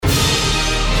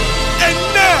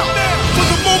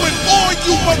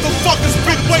motherfuckers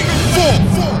been waiting for.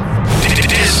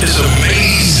 This is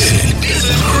amazing. This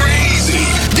is crazy.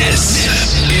 This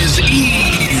is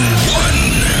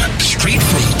E1. Straight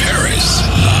from Paris.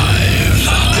 Live.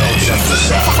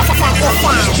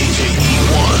 DJ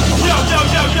E1. Yo.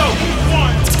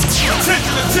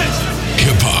 Attention.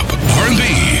 Hip-hop, R&B,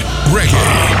 reggae.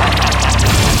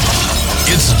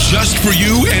 It's just for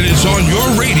you and it's on your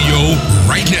radio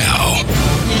right now.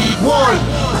 E1,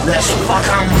 let's fuck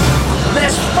 'em.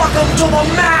 Let's fuck 'em to the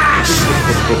max.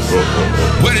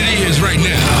 What it is right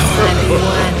now.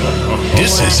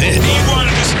 This is it. E1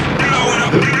 is blowing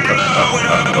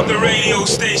up the radio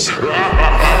station.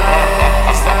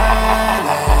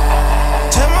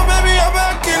 Tell my baby I'm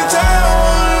back in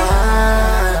town.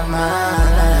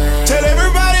 Tell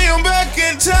everybody I'm back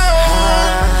in town.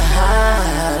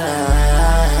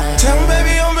 Tell my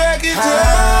baby I'm back in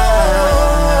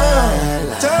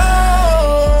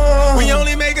town. We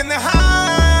only making the highlight.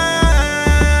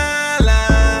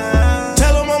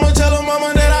 Tell her mama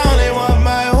that I only want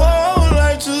my whole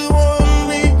life to want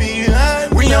me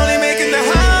behind. We only making the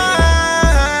highlight.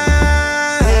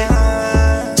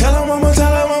 Tell her mama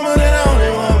that I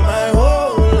only want my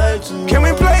whole life to. Can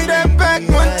we play that back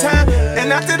one time?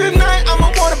 And after the night,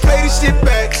 I'ma wanna play this shit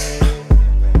back.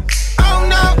 Oh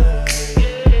no.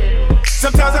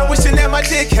 Sometimes I'm wishing that my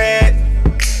dick had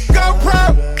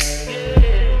GoPro,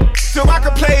 so I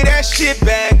could play that shit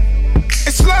back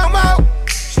in slow-mo.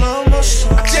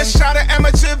 I just shot an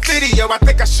amateur video, I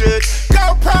think I should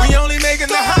GoPro. We only making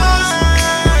the high.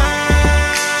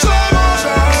 Slow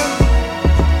motion.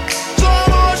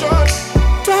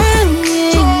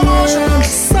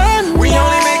 We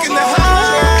only making the high.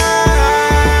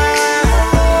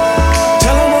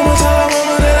 Tell her mama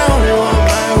that I only want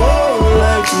my whole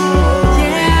life to.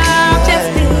 Just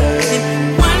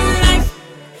living one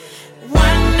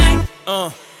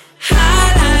life,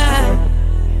 high life,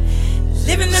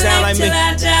 living the Sound life like till me. I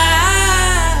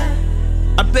die.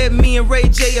 I bet me and Ray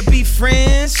J will be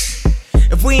friends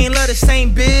if we ain't love the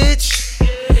same bitch.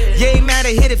 Yeah, ain't matter,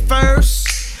 hit it first.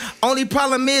 Only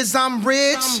problem is I'm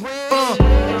rich.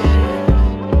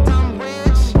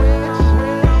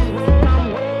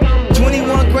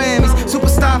 21 Grammys,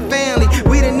 superstar family.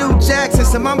 We the new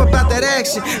Jacksons, and I'm about that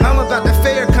action. I'm about the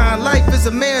fair kind. Life is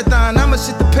a marathon. I'ma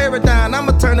shit the paradigm.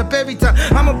 I'ma turn up every time.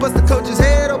 I'ma bust the coach's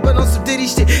head open on some Diddy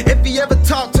shit. If he ever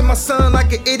talk to my son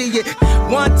like an idiot.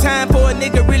 One time for a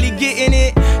nigga really getting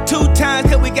it. 2 times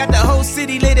cause we got the whole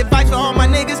city lit. Advice for all my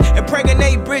niggas and pregnant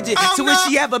Bridget. So when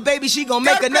she have a baby, she gon'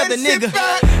 make another nigga.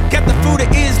 Got the fruit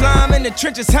of Islam in the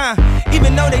trenches, huh?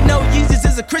 Even though they know Jesus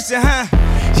is a Christian, huh?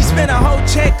 She spent a whole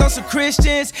check on some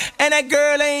Christians, and that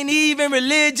girl ain't even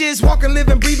religious. Walking,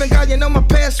 living, breathing, God, you know my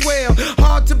past well.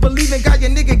 Hard to believe in, God,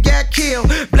 your nigga got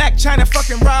killed. Black China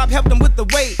fucking Rob helped him with the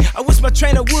weight. I wish my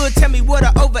trainer would tell me what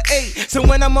I overate. So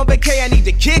when I'm on vacay, I need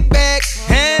to kick back,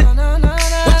 huh?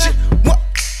 What?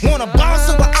 Want a boss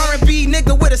or an R&B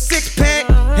nigga with a 6-pack,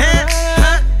 huh?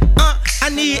 I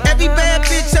need every bad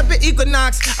bitch up at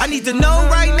Equinox. I need to know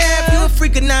right now if you a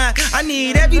freak or not. I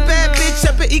need every bad bitch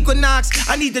up at Equinox.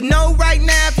 I need to know right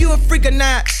now if you a freak or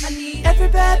not. I need every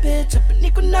bad bitch up in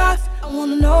Equinox. I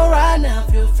wanna know right now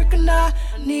if you're a freak or not.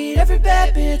 I need every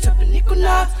bad bitch up in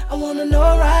Equinox. I wanna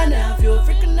know right now if you're a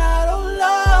freak or not. Oh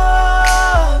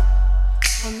Lord,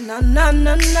 oh na na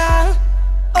na na.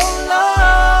 Oh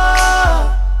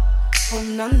Lord, oh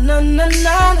na na na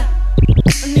na.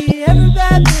 I need every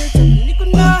bad bitch up in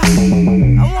Equinox. I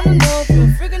wanna know if you're a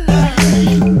freak or not.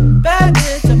 Bad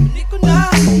bitch up in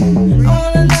Equinox. I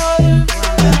wanna know if you're a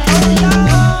freak or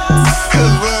not.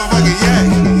 Cause motherfucker yak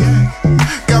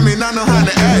got me not know how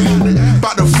to act.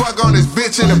 About to fuck on this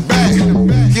bitch in the back.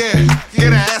 Yeah,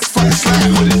 get her ass fucking slap.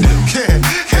 Yeah,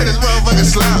 this motherfucker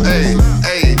slap. Hey,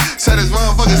 say this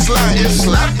motherfucker slap. It's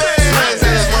slap. Say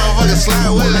this motherfucker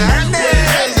slap with a hand.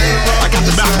 I got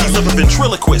the mouthpiece of a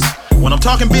ventriloquist. When I'm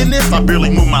talking business, I barely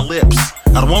move my lips.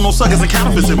 I don't want no suckers and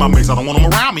counterfeits in my mix. I don't want them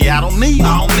around me. I don't need.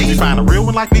 You find a real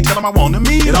one like me, tell them I want them.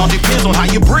 It all depends on how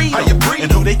you breathe and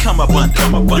who they come up under.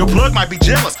 Your plug might be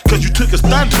jealous cause you took his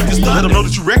thunder. Let them know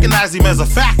that you recognize him as a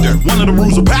factor. One of the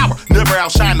rules of power, never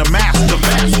outshine the master.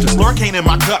 Slurricane in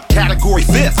my cup, category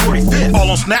fifth.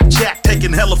 All on Snapchat,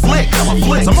 taking hella flicks.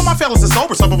 Some of my fellas is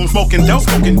sober, some of them smoking dope.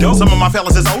 Some of my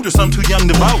fellas is older, some too young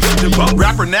to vote.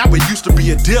 Rapper now, but used to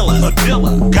be a dealer.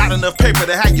 Got enough paper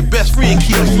to have your best friend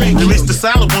killed. Release the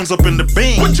solid ones up in the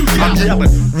beam. What you yelling? I'm yelling,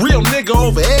 real nigga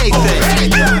over everything.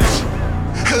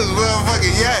 This motherfucker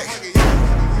yak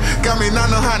got me not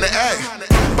know how to act.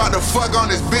 About to fuck on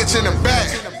this bitch in the back.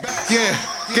 Yeah,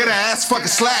 get her ass fucking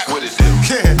slap. What it do?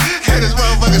 Yeah, this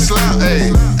motherfucker slap.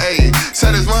 Hey,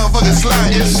 say this motherfucker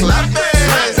slap. It's slap.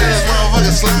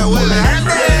 with the hands.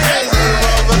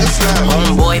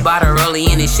 Homeboy bought a rollie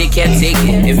and his shit kept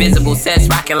ticking. Invisible sets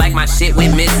rocking like my shit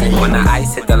went missing. When the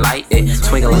ice hit the light, it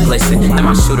twinkle and glisten. Then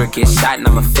my shooter gets shot and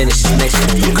I'ma finish this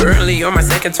mission. Currently on my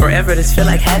second tour ever, this feel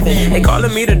like heaven. They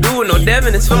calling me to do it, no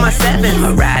Devin, it's for my seven.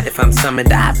 I ride if I'm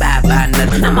summoned, I buy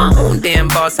nothing. I'm my own damn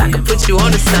boss, I can put you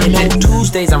on to something. And on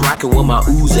Tuesdays I'm rocking with my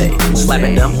Uzi.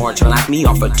 Slapping dumb horn, trying to knock me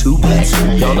off a two-pace.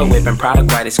 Yolo whipping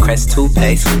product white as Crest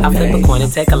toothpaste. I flip a coin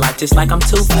and take a life just like I'm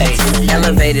toothpaste.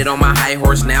 Elevated on my high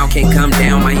horse now, can't come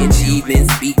down. My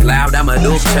achievements speak loud, I'm a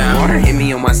dope child. Water hit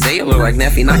me on my sailor like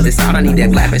Neffy, knock this out. I need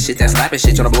that clapping shit, that slapping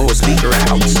shit, tryna blow a speaker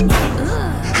out. Cause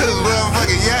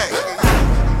motherfucking yak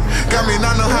got me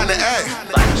not know how to act.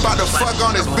 About to fuck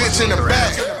on this bitch in the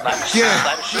back.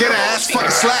 Yeah, get her ass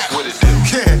fucking slap.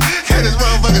 Yeah, this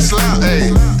motherfucking slap.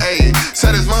 Hey,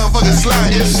 say this motherfucking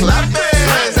slap. You slap it.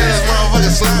 Say this motherfucking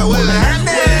slap with the hand.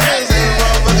 Say this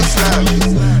motherfucking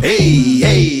slap.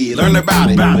 Hey, learn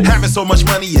about it. Having so much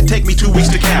money, it take me 2 weeks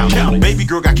to count. Baby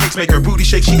girl got cakes, make her booty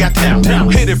shake, she got down.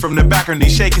 Hit it from the back, her knee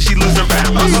shake, and she lose her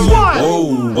balance.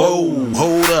 Whoa,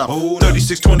 hold up.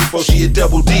 3624, she a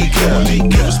double D cup.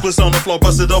 Little splits on the floor,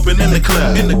 bust it open in the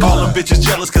club. All them bitches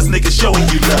jealous, cause niggas showing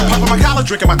you love. Popping my collar,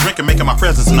 drinking my drink, and making my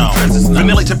presence known.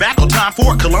 Vanilla tobacco, time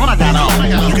for it, cologne I got on.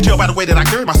 You can tell by the way that I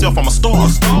carry myself, I'm a star.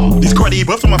 These Cartier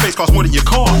buffs on my face cost more than your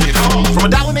car. From a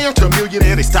 $1 to a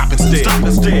millionaire, they stop instead.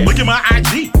 Look at my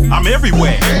IG, I'm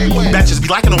everywhere. Batches be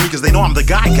liking on me cause they know I'm the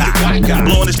guy.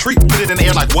 Blowing this tree, put it in the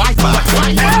air like Wi-Fi.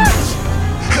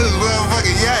 This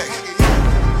motherfucking yak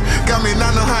got me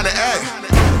not know how to act.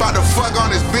 About to fuck on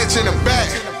this bitch in the back.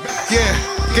 Yeah,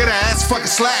 get her ass fucking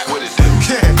slap. Yeah,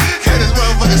 this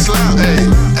motherfucking slap.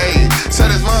 Hey, say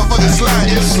this motherfucking slap.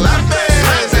 You slap it.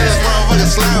 Say this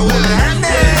motherfucking slap with the hand.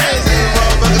 Say this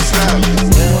motherfucking slap.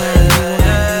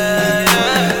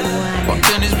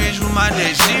 My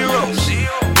day zero.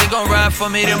 They gon' ride for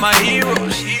me, they're my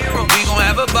heroes. We gon'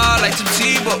 have a bar like some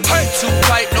Tebow. Two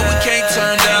pipe, no we can't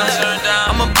turn down.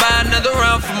 I'ma buy another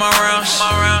round for my rounds.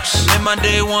 And my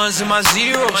day ones and my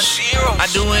zeros. I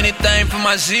do anything for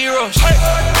my zeros.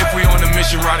 If we on a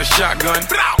mission, ride a shotgun.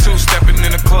 Two-stepping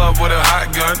in the club with a hot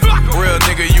gun. Real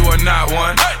nigga, you are not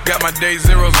one. Got my day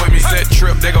zeros with me, set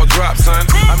trip, they gon' drop, son.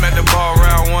 I'm at the bar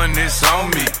round one, it's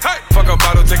on me. Fuck a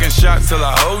bottle, taking shots till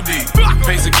I OD.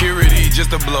 Pay security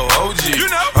just to blow OG.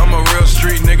 I'm a real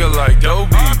street nigga like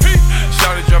Dobie.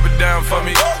 Shout it, drop it down for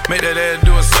me. Make that ass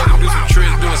do a circle, do some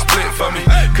tricks, do a split for me.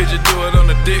 Could you do it on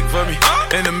the dick for me?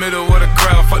 In the middle of the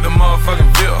crowd, fuck the motherfucking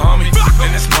Bill, homie.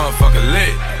 And this motherfucker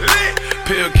lit.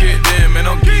 Pill kid, damn, man,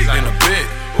 I'm geeked in a bit.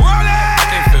 I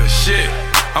can't feel shit.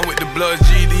 I'm with the Bloods,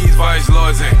 GDs, Vice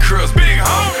Lords, and Crips, big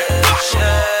homie.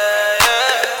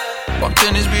 Walked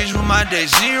in this bitch with my day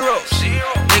zeros.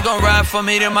 They gon' ride for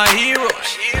me, they're my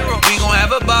heroes. We gon'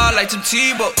 have a bar like some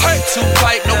Tebow. Two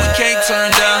pipe, no we can't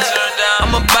turn down.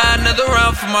 I'ma buy another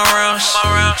round for my rounds.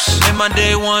 And my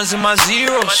day ones and my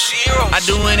zeros. I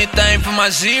do anything for my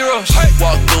zeros.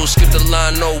 Walk through, skip the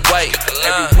line, no wait.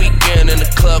 Every weekend in the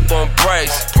club on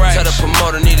breaks. Tell the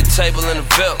promoter need a table and a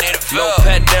belt. No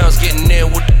pat downs, getting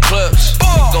in with the clubs.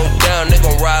 Go down, they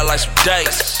gon' ride like some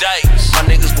dates. My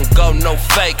niggas gon' go, no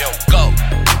fake. Go.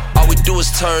 All we do is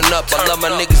turn up. I love my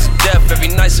niggas to death. Every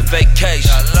night's a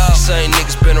vacation. Same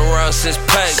niggas been around since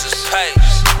Pages.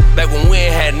 Back when we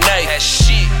ain't had Nate.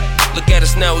 Look at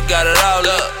us now, we got it all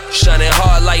up. Shining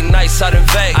hard like nights out in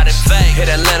Vegas. Hit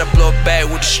Atlanta, blow a bag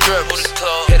with the strippers.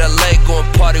 Hit LA, going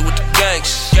party with the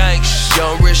gangs.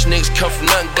 Young rich niggas come from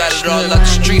nothing, got it all out the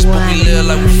streets, but we live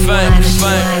like we famous.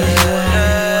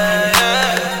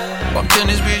 Walked in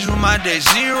this bitch with my day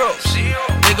zeros.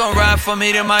 They gon' ride for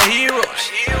me, they're my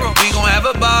heroes. We gon' have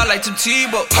a bar like some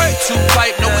Tebow. Two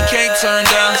pipe, no we can't turn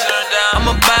down.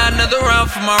 I'ma buy another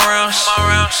round for my rounds.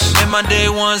 And my day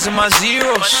ones and my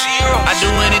zeros. I do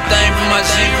anything for my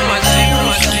zeros.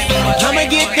 I'ma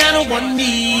get down on one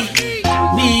knee,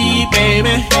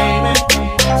 baby.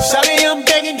 Shawty, I'm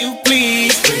begging you,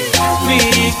 please,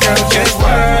 girl, just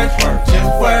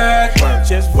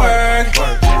work.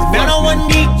 Down on one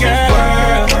knee,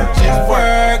 girl,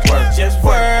 just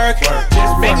work.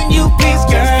 Begging you, please,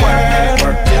 girl,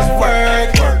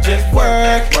 just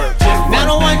work. Down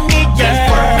on one knee, girl, just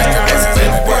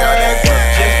work.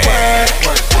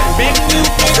 Begging you,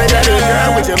 please, girl.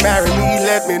 Would you marry me?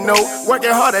 Let me know.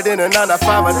 Working harder than a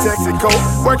 9-to-5 in Texaco.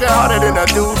 Working harder than a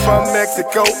dude from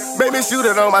Mexico. Baby, shoot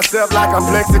it on myself like I'm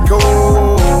Plexico.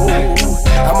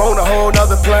 I'm on a whole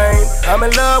nother plane. I'm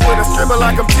in love with a stripper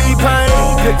like I'm T-Pain.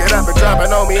 Pick it up and drop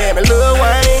it on me, and me Lil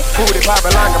Wayne. Booty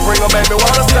poppin' like a Pringle, make me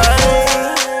wanna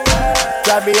sing.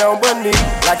 Got me on one knee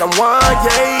like I'm one,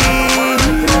 yeah.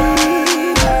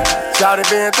 Shawty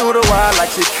been through the wild like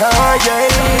she Kanye.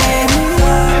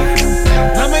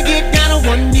 I'ma get down on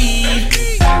one knee,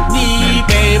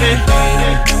 baby.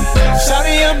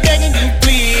 Shawty, I'm begging you,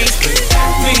 please,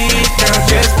 girl,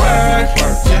 just work,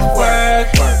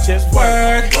 just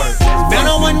work. Down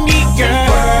on one knee,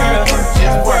 girl,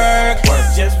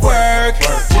 just work,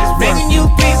 begging you,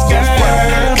 please, girl,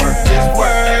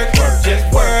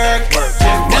 just work.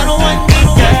 Down on one knee,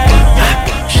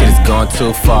 girl. Shit's gone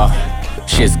too far.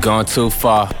 Shit's gone too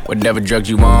far. Whatever drugs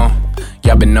you on,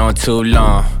 y'all been on too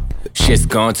long. Shit's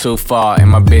gone too far, and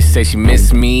my bitch say she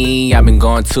miss me. I've been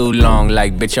gone too long,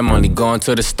 like bitch, I'm only going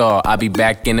to the store. I'll be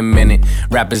back in a minute.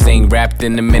 Rappers ain't rapped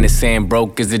in a minute, saying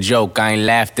broke is a joke. I ain't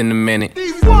laughed in a minute.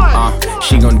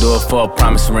 She gon' do it for a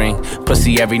promise ring.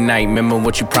 Pussy every night, remember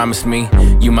what you promised me.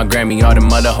 You my Grammy, all the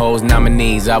mother hoes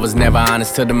nominees. I was never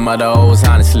honest to the mother hoes,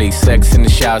 honestly. Sex in the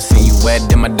shower, see you wet,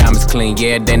 then my diamonds clean.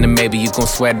 Yeah, then maybe you gon'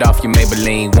 sweat off your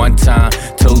Maybelline. 1 time,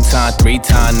 2 times, 3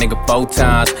 times, nigga 4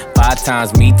 times, 5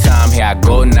 times, me time. Here I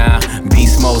go now.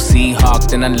 Beast mode, Seahawk,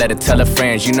 then I let her tell her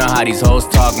friends. You know how these hoes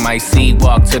talk. Might see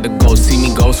walk to the ghost, see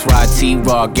me ghost ride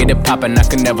T-Raw. Get it poppin', I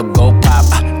can never go pop.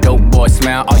 Dope boy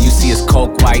smile, all you see is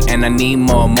coke white, and I need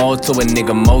more to a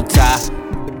nigga multi.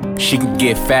 She can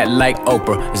get fat like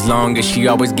Oprah, as long as she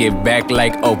always give back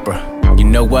like Oprah. You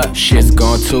know what? Shit's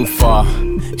gone too far.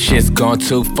 Shit's gone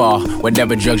too far.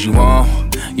 Whatever drugs you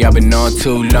on, y'all been on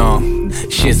too long.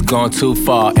 Shit's gone too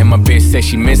far, and my bitch said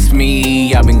she miss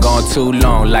me. I've been gone too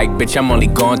long, like bitch, I'm only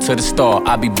going to the store.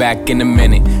 I'll be back in a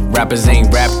minute. Rappers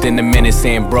ain't rapped in a minute,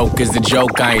 saying broke is a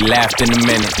joke. I ain't laughed in a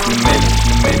minute. No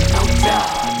job,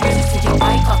 you just took your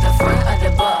bike off the front of the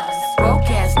bus. Broke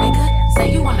ass nigga,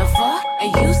 say you wanna fuck,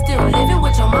 and you still living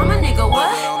with your mama, nigga, what?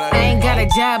 I ain't got a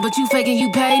job, but you faking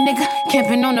you pay, nigga.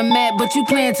 Camping on the mat, but you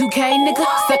playing 2K, nigga.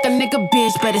 Suck a nigga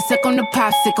bitch, better suck on the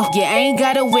popsicle. Yeah, I ain't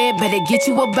got a whip, better get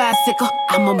you a bicycle.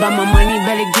 I'ma buy my money,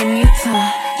 better give me a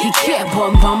ton. He can't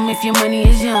bum if your money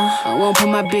is young. I won't put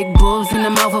my big boobs in the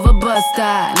mouth of a bus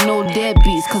stop. No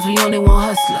deadbeats, cause we only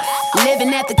want hustlers.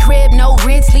 Living at the crib, no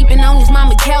rent, sleeping on his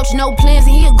mama couch, no plans,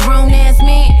 and he a grown ass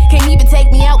man. Can't even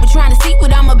take me out, but trying to see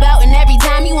what I'm about. And every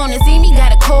time you wanna see me,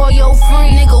 gotta call your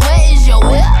friend. Nigga, where is your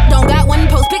whip? Don't got one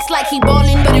post pics like he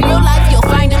ballin', but in real life you'll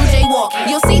find him jaywalking.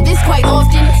 You'll see this quite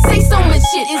often. Say so much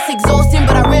shit, it's exhausting,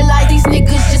 but I realize these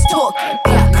niggas just talking.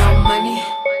 Got no money,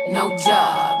 no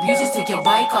job. You just took your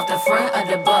bike off the front of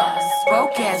the bus.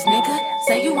 Broke ass nigga,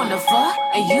 say you wanna fuck,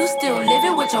 and you still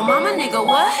living with your mama, nigga,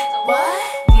 what?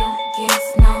 You get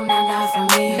no from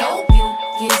me. Nope. You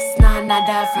get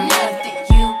nada from nothing.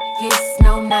 You get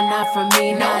no nada from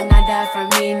me. Nada from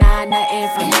me. Nothing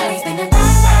from me.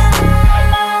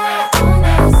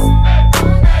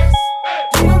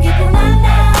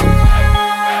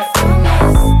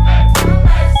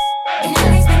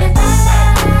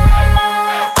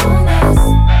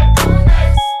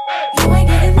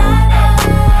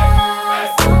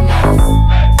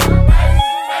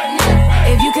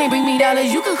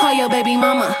 You can call your baby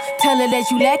mama, tell her that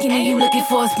you lacking and you looking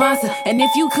for a sponsor. And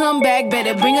if you come back,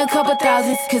 better bring a couple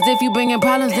thousands, cause if you bringing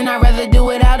problems, then I'd rather do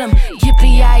without them.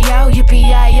 Yippee-yi-yo,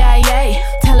 yippee-yi-yi-yay.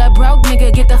 Tell a broke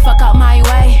nigga, get the fuck out my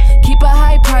way. Keep a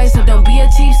high price, so don't be a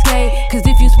cheapskate, cause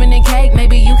if you spending cake,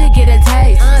 maybe you could get a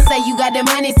taste. Say you got the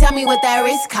money, tell me what that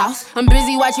risk costs. I'm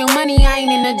busy watching money, I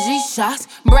ain't in the G-Shocks.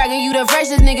 Bragging you the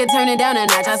freshest nigga, turn it down a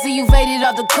notch. I see you faded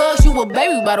off the cugs, you a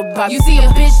baby bottle pop. You see a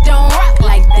bitch don't rock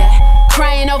like that.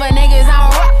 Crying over niggas, I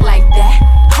don't rock like that.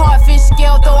 Hardfish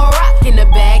scale, throw a rock in the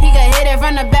bag. He gon' hit it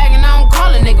from the back and I don't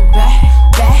call a nigga back.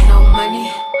 No money,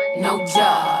 no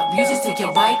job. You just took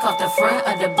your bike off the front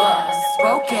of the bus.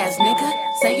 Broke ass nigga,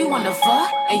 say you wanna fuck,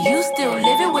 and you still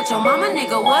living with your mama,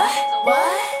 nigga, what?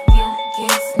 You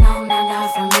get no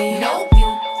nada from me. Nope. You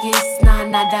get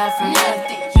nada from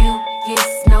nothing. You get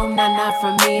no nada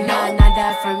from me.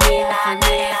 Nada from me.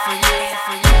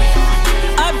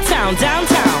 Uptown,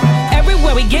 downtown,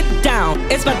 everywhere we get down,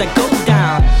 it's about to go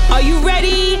down. Are you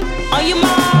ready? On your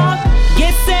mark,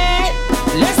 get set,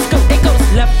 let's go. It goes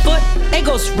left foot, it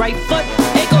goes right foot,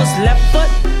 it goes left foot,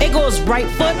 it goes right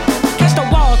foot. Catch the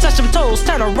wall, touch them toes,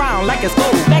 turn around like it's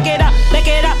gold. Back it up,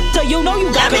 till you know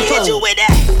you got control. Let me hit you with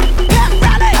that. Pep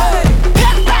rally,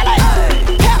 pep rally,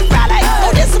 pep rally.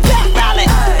 Oh, this a pep rally,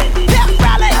 pep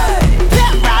rally,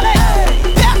 pep rally,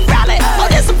 pep rally. Oh,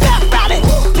 this a pep rally,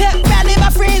 pep rally.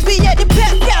 My friends be at the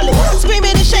pep rally,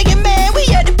 screaming and shaking, man. We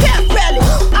at the pep rally.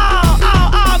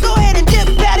 Oh, go ahead and dip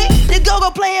at it. The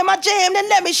go-go playing my jam, then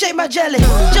let me shake my jelly.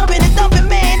 Jumping and thumping,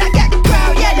 man. I got the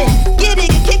crowd yelling. Get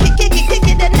it, kick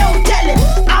it, that no telling.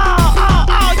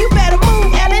 Oh, you better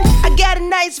move, Ellen. I got a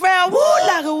nice round, woo,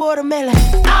 like a watermelon.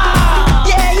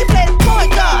 Yeah, you play the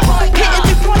point guard.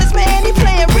 Hitting 3 pointers, man.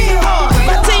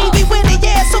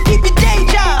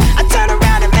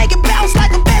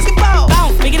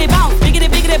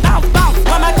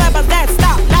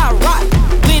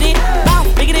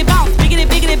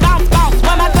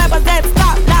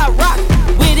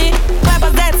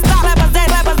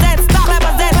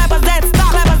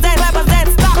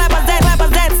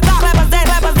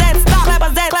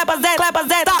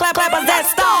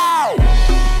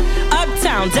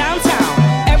 Uptown,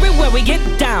 downtown, everywhere we get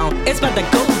down, it's about to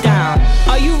go down.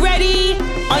 Are you ready?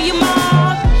 On your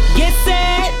mark, get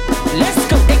set, let's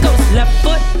go. It goes left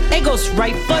foot, it goes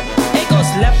right foot, it goes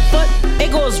left foot,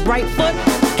 it goes right foot.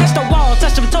 Catch the wall,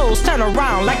 touch them toes, turn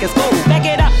around like it's gold. Back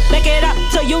it up,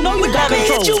 so you know you got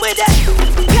control. Hit you with that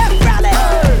pep rally,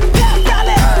 pep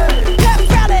rally, pep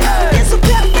rally. It's a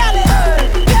pep rally,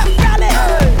 pep rally,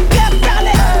 pep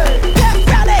rally, pep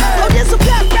rally. Oh, this a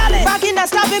pep rally. Rockin', not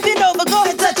stopping, bend over, go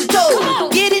ahead, touch your toes.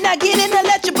 Get in, now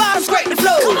let your bottom scrape the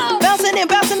floor.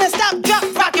 Bouncing and stop, drop,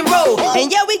 rock and roll.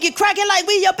 And yeah, we get cracking like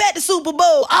we up at the Super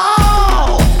Bowl.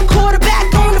 Oh,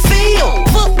 quarterback on the field,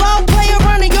 football player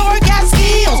running yard, got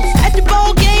skills. At the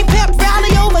ball game, pep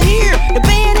rally over here. The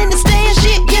band in the stand,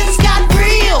 shit gets got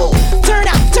real. Turn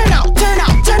out, turn out, turn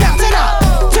out, turn out, turn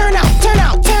out. Turn out, turn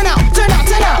out, turn out, turn out,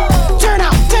 turn out. Turn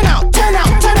out, turn out, turn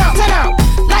out, turn out, turn out.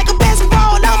 Like a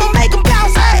basketball, I'ma make them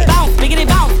bounce. Hey. Bounce, biggity,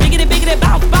 bounce, biggity, biggity,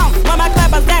 bounce, bounce. When my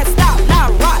clappers that stop, now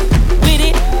rock with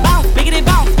it. Bounce, biggity,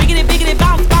 bounce, biggity, biggity,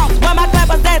 bounce, bounce. When my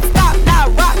clappers that stop, now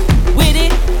rock with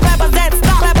it. Clappers that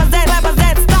stop, clappers that, clappers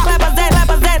that stop, clappers that,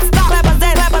 clappers that stop, clappers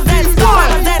that, clappers that stop,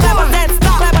 clappers that, clappers that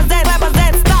stop, clappers that, clappers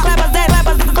that stop, clappers that,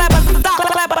 clappers stop,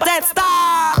 clappers that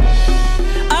stop.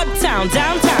 Uptown,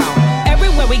 downtown,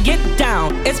 everywhere we get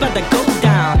down, it's about to go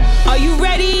down. Are you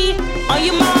ready? On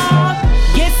your mark,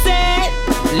 get set,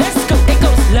 let's go. It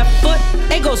goes left foot,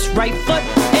 it goes right foot,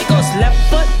 it goes left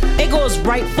foot, it goes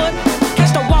right foot.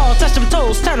 Catch the wall, touch them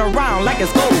toes, turn around like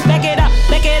it's gold. Back it up,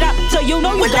 so you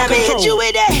know you got control. Hit you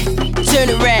with that. Turn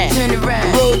around,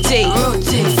 rotate,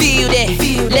 feel that,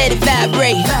 let it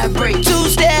vibrate.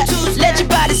 Two-step, let your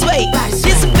body sway.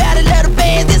 This a battle of the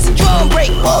band, this a drum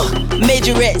break.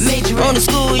 Majorettes, on the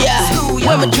schoolyard,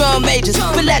 where my drum majors,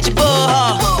 fill out your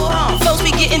ball. Folks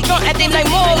be getting drunk, acting like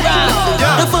morons.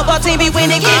 The football team be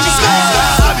winning, get your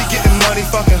score. I be getting money,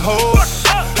 fucking hoes.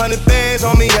 100 bands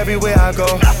on me everywhere I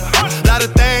go. Lot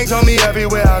of things on me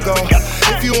everywhere I go.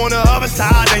 If you on the other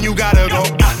side, then you gotta go.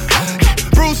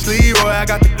 Bruce Lee, Roy, I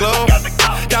got the glow.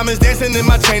 Diamonds dancing in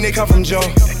my chain, they come from Joe.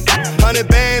 100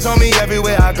 bands on me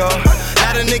everywhere I go.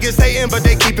 Lot of niggas hating, but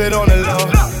they keep it on the low.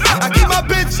 I keep my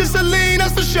bitch in Celine,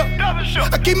 that's for sure.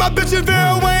 I keep my bitch in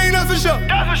Vera Wayne, that's for sure.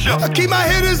 I keep my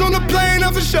hitters on the plane,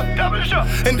 that's for sure.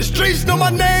 And the streets know my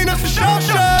name, that's for sure.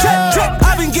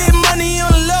 I been getting money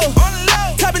on the low.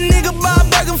 Type of nigga buy a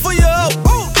burger for your hoe.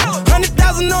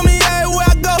 100,000 on me everywhere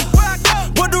I go.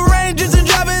 Put the Rangers and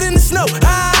drive it in the snow.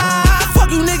 Fuck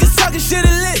you niggas talking shit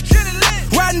and lit.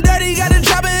 Riding dirty, gotta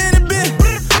drop it in the bin.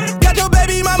 Got your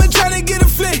baby mama tryna get a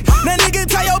flick. That nigga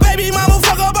tell your baby mama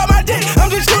fuck up on my dick. I'm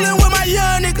just coolin' with my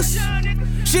young niggas.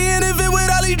 She in the vid with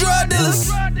all these drug dealers.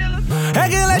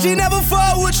 Acting like she never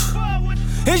fought with you.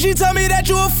 And she told me that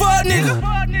you a fuck nigga.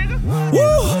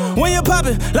 Woo! When you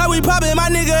poppin', like we poppin', my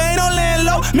nigga ain't on land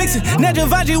low. Mixin'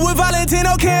 Giovanni with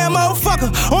Valentino camo.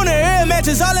 Fucker, on the air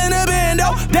matches, all in the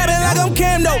bando. Dabbing like I'm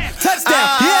Camdo. Touchdown,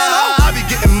 yeah. I be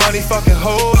getting money, fucking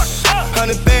hoes.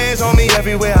 100 bands on me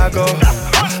everywhere I go.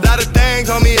 Lot of things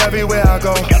on me everywhere I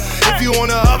go. If you on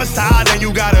the other side, then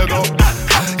you gotta go.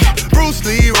 Bruce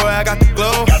Lee, Roy, I got the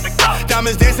glow.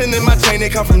 Diamonds dancing in my chain, they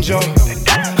come from Joe.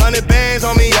 100 bands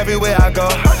on me everywhere I go.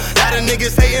 Lot of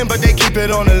niggas hating, but they keep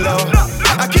it on the low.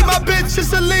 I keep my bitch in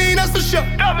Celine, that's for sure.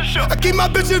 I keep my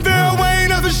bitch in Vera Wayne,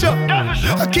 that's for sure.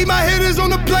 I keep my hitters on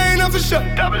the plane, that's for sure.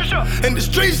 And the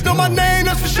streets know my name,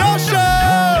 that's for sure.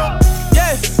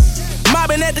 Yeah,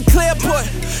 mobbing at the Clearport.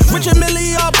 Richard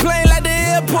Millie all plane like the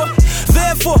airport.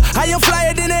 Therefore, I am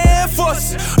flyer than the Air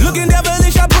Force. Looking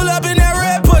devilish, I pull up in that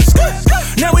red push.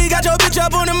 Now we got your bitch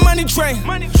up on the money train.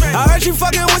 I heard you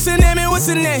fucking what's her name and what's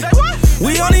her name.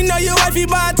 We only know your wifey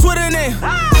by a Twitter name.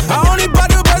 I only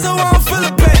bought the birds around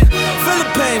Philippine.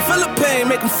 Philippine,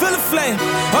 make them feel a flame.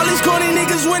 All these corny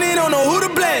niggas winning, don't know who to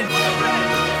blame.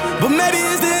 But maybe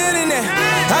it's the internet.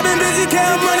 I've been busy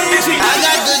counting money and she I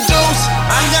got the juice,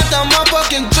 I got the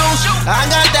motherfucking juice. I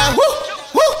got that woo.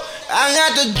 I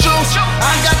got the juice,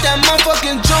 I got that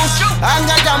motherfucking juice. I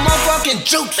got that motherfucking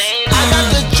juice. I got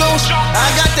the juice, I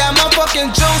got that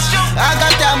motherfucking juice. I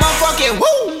got that motherfucking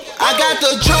woo. I got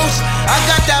the juice, I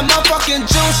got that motherfucking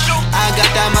juice. I got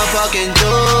that motherfucking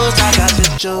juice. I got the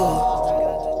juice.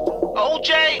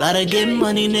 OJ. Gotta get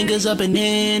money, niggas up in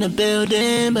here in the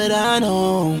building, but I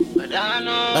know.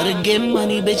 Gotta get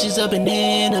money, bitches up in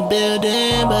here in the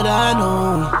building, but I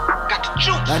know.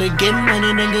 Gotta get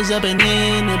money, niggas up in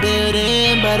here in the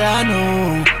building, but I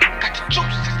know.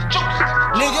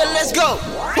 Nigga, let's go.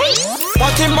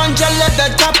 Wanted Manjala at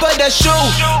the top of the shoe.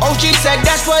 OG said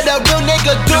that's what a real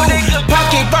nigga do.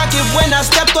 Pocket when I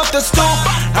stepped off the stoop.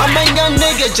 I'm a young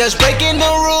nigga just breaking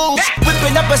the rules.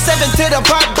 Whipping up a 7 to the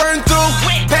pot burn through.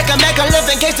 Pack a Mac, I live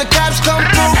in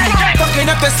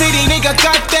nigga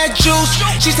got that juice.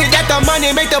 She said that the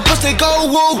money make the pussy go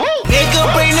woo.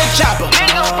 Nigga bring the chopper.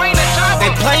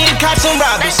 They playing cops and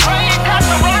robbers.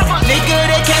 Nigga,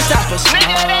 they can't stop us.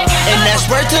 And that's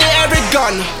word to every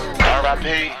gunner.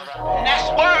 R.I.P. That's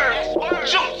word.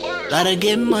 Juice. Gotta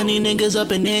get money, niggas up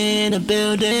and in the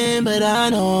building, but I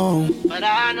know.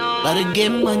 Gotta get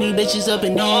money, bitches up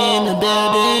and in the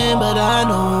building, but I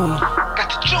know.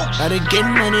 Gotta get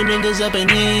money, niggas up and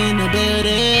in the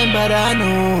building, but I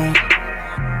know.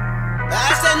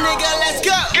 I said, nigga, let's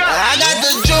go. I got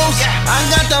the juice, I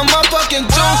got the motherfucking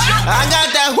juice, I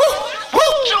got that woo.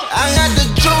 I got the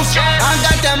juice, I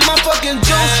got that motherfucking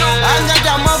juice, I got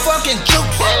that motherfucking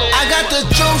juice, I got the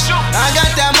juice, I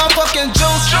got that motherfucking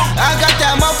juice, I got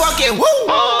that motherfucking woo.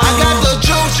 I got the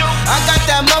juice, I got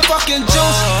that motherfucking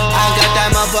juice, I got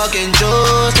that motherfucking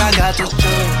juice, I got the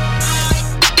juice.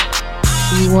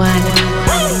 You want it.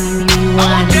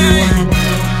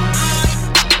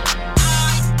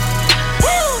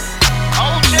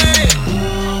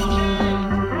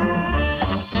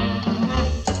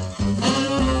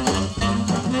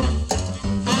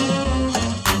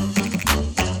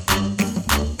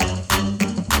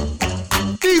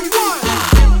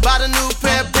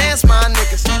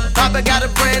 I got a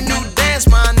brand new dance,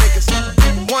 my niggas.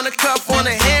 Wanna cuff,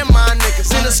 wanna hand, my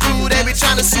niggas. In the school, they be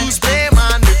tryna sue, spam,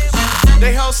 my niggas.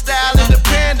 They whole style and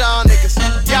depend on niggas.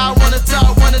 Y'all wanna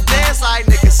talk, wanna dance like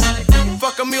niggas.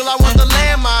 Fuck a mule, I want the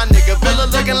land, my nigga. Villa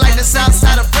looking like the south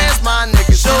side of France, my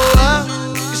nigga. Show up,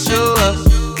 show up.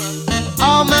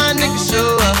 All my niggas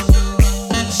show up.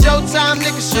 Showtime,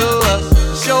 niggas show up.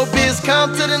 Showbiz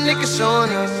come to the niggas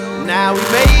showing us. Now we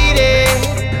made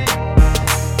it.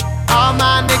 All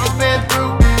my niggas been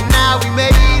through, now we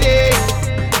made it.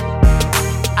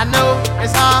 I know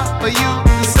it's hard for you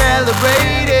to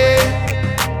celebrate it,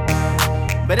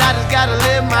 but I just gotta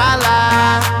live my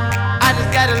life. I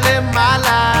just gotta live my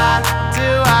life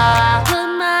till I put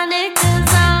my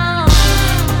niggas on.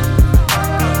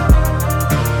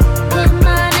 Put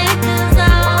my niggas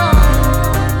on.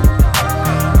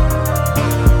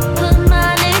 Put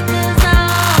my niggas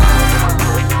on.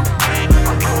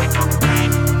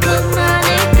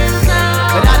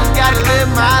 But I just gotta live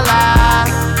my life.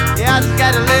 Yeah, I just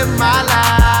gotta live my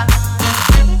life.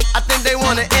 I think they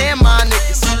wanna end my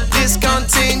niggas.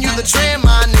 Discontinue the trend,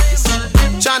 my niggas.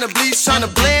 Tryna bleach, tryna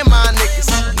blend my niggas.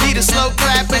 Need a slow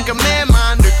clap and command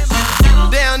my niggas.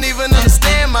 They don't even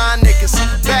understand my niggas.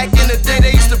 Back in the day,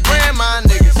 they used to brand my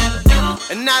niggas.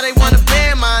 And now they wanna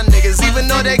ban my niggas. Even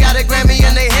though they got a Grammy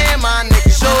in their hand, my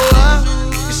niggas. Show up,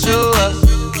 show up.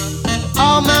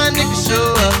 All my niggas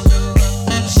show up.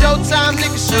 Showtime,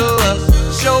 niggas show up.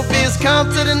 Showbiz come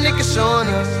to the niggas showing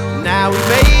us. Now we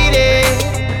made it.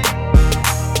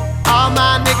 All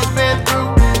my niggas been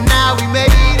through, now we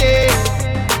made it.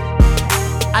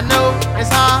 I know it's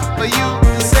hard for you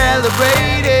to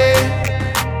celebrate it,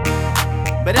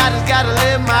 but I just gotta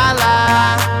live my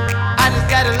life. I just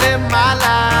gotta live my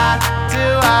life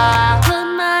till I put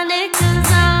my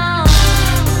niggas on.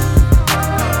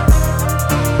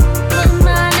 Put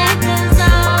my niggas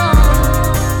on.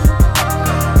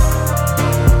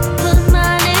 Put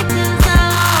my niggas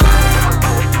on.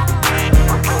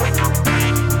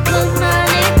 Put my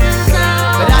niggas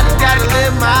on. But I just gotta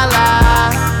live my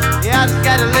life. Yeah, I just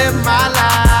gotta live my life.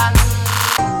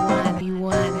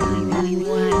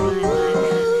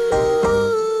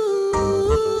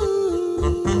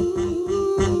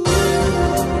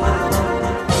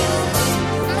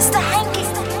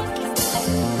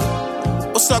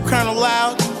 What's up, Colonel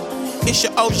Loud? It's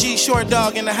your OG short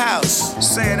dog in the house.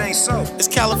 Say it ain't so. It's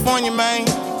California, man.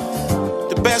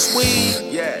 The best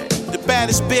weed, yeah. The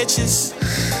baddest bitches,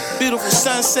 beautiful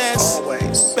sunsets.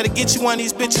 Always. Better get you one of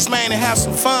these bitches, man, and have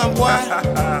some fun, boy.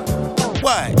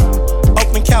 What?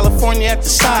 Oakland, California at the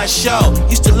side show.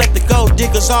 Used to let the gold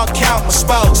diggers all count my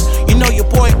spokes. You know your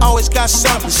boy always got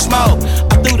something to smoke.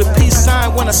 I threw the peace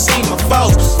sign when I seen my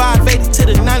folks. 580 to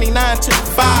the 99 to the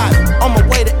 5. On my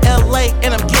way to LA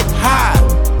and I'm getting high.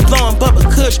 Blowing Bubba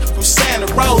Kush from Santa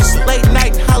Rosa. Late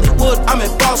night in Hollywood, I'm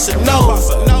at Bossa Nova.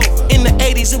 In the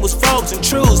 80s, it was Vogues and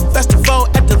Trues. Festival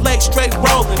at the lake, straight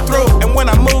rolling through. And when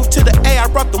I moved to the A, I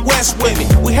brought the West with me.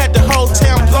 We had the whole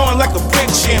town blowing like a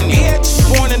brick chimney.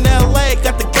 Born in LA,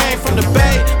 got the game from the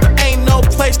Bay. But ain't no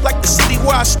place like the city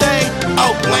where I stay.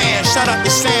 Oakland, shout out to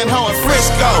San Ho and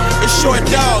Frisco. It's Short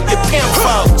Dog, your pimp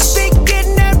folks. They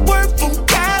getting that work from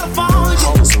California.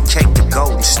 Hoes and cake to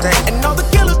Golden State. And all the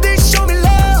killers, they show me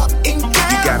love in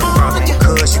California. You got a problem with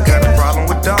cuz, you got a problem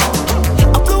with dog.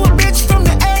 I blew a bitch from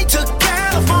the A to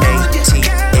California.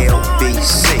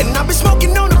 ATLBC. And I been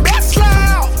smoking on the best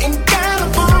loud in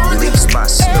California. Release my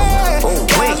snow. Oh,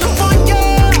 wait. California.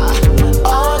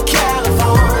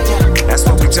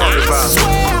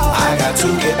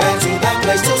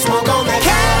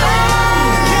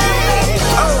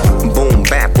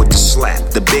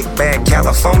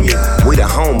 California, we the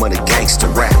home of the gangster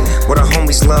rap. Where the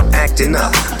homies love acting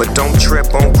up, but don't trip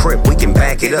on crip, we can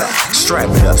back it up. Strap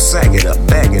it up, sag it up,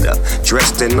 bag it up.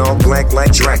 Dressed in all black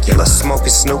like Dracula, smoking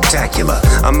Snoop-tacular.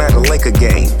 I'm at a Laker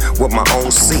game with my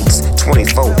own seats.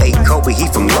 24-8 Kobe, he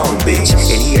from Long Beach.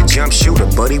 And he a jump shooter,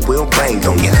 but he will bang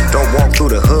on ya. Don't walk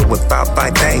through the hood without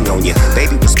fight bang on ya.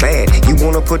 Baby was bad, you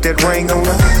wanna put that ring on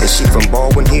her? And she from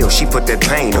Baldwin Hills, she put that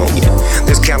pain on ya.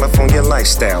 This California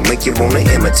lifestyle make you wanna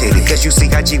imitate it. Cause you see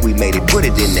how G we made it, put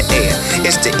it in the air.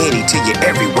 It's the any to you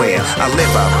everywhere. I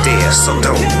live out there, so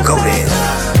don't go there.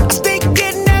 I stay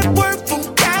getting that work from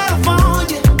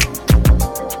California.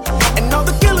 And all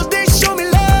the killers, they show me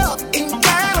love in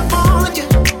California.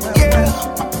 Yeah.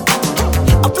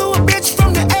 I flew a bitch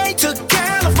from the A to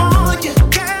California.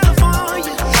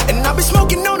 California. And I be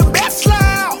smoking on the best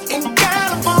loud in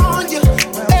California.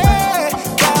 Hey,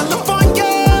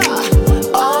 California.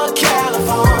 Oh,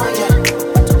 California.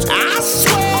 I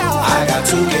swear I got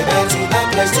to get back to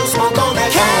that place to smoke on that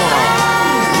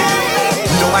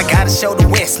I gotta show the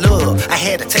West love. I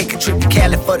had to take a trip to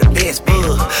Cali for the best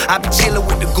buzz. I been chillin'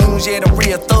 with the goons, yeah, the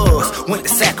real thugs. Went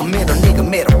to Sacramento, nigga,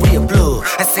 met a real blood.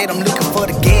 I said I'm looking for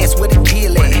the gas with the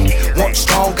kill at. Want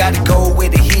strong, gotta go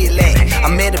with the heel at. I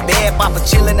met a bad bopper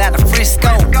chillin' out of Frisco.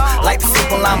 Like the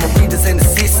simple Lamaritas and the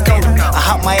Cisco. I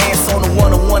hopped my ass on the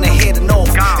 101 and headed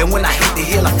north. And when I hit the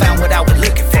hill, I found what I was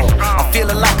looking for. I'm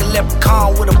feeling like a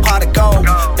leprechaun with a pot of gold.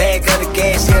 Bag of the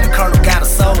gas, yeah, the colonel got a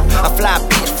soul. I fly a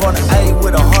bitch from the A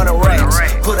with 100 racks.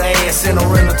 Put her ass in a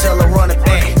rental, tell her run it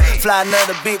back. Fly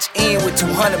another bitch in with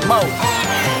 200 more.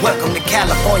 Welcome to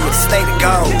California, the state of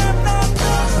gold.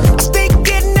 I stay